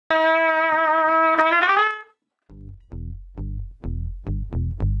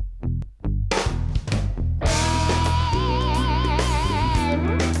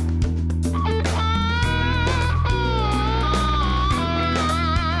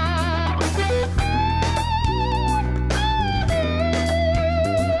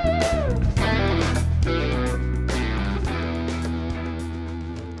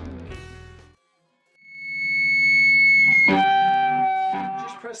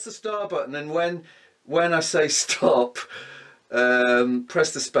press the start button, and when I say stop,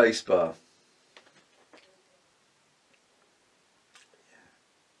 press the space bar.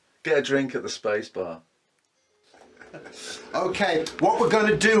 Get a drink at the space bar. Okay, what we're going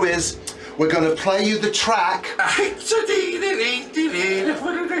to do is we're going to play you the track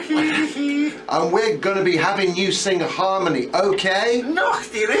and we're going to be having you sing a harmony, okay?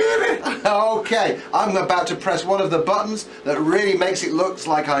 Okay, I'm about to press one of the buttons that really makes it look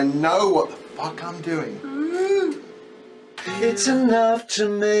like I know what the fuck I'm doing. It's enough to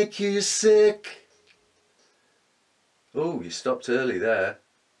make you sick. Oh, you stopped early there.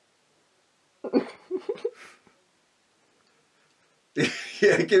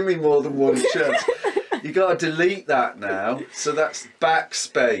 Yeah, give me more than one chance. You got to delete that now. So that's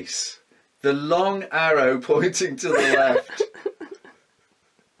backspace. The long arrow pointing to the left.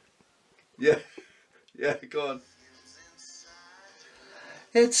 Yeah, yeah, go on.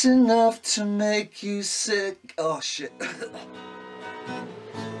 It's enough to make you sick. Oh shit.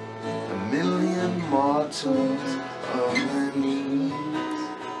 A million mortals on their knees.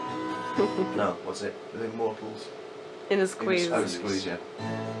 No, what's it? The immortals. In a squeeze. Oh, squeeze, yeah.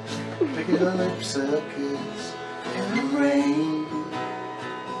 Picking a lip circus in the rain.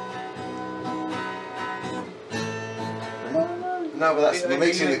 No, but that's, we're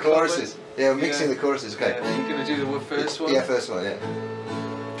mixing the choruses. Yeah, we're mixing the choruses, okay. Yeah, are you going to do the first one? Yeah, first one, yeah.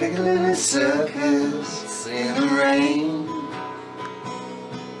 Piccadilly Circus in the rain.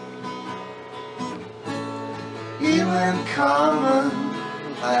 You and Carmen,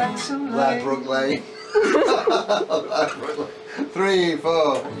 Ladbroke Lane. 3,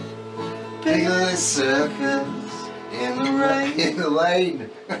 4. Piccadilly Circus in the rain. In the lane.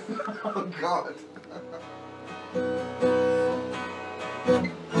 Oh God.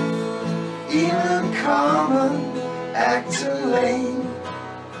 Even Carmen, Actor Lane.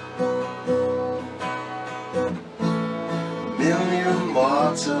 Million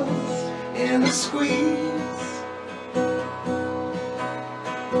mortals in a squeeze.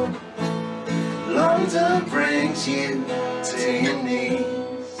 London brings you to your knees.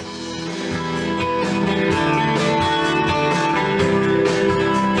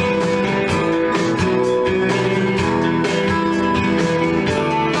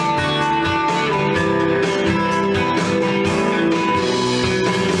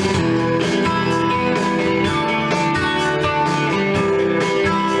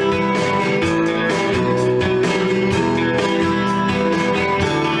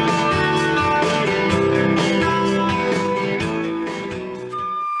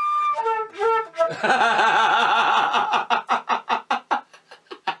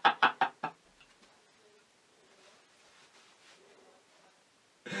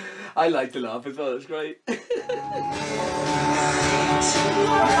 I like to laugh as well, it's great.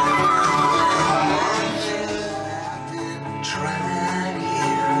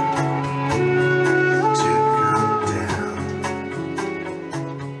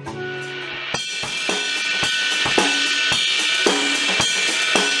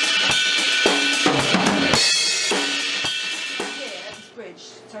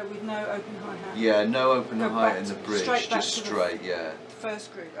 So with no open hi-hat? Yeah, no open Go hi-hat back in the to- bridge, straight back just to the straight, yeah.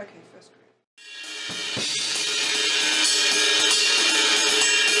 First group, okay, first group.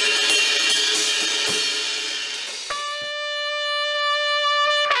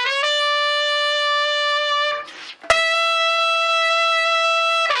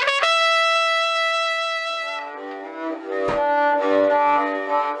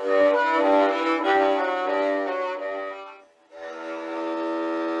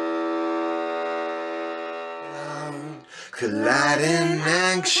 Colliding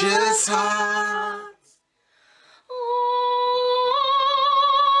anxious hearts.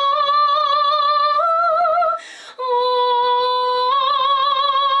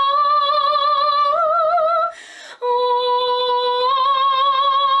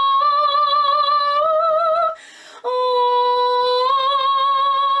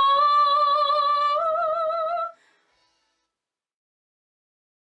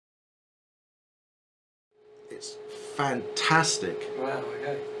 It's fantastic. Wow,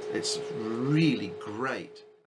 okay. It's really great.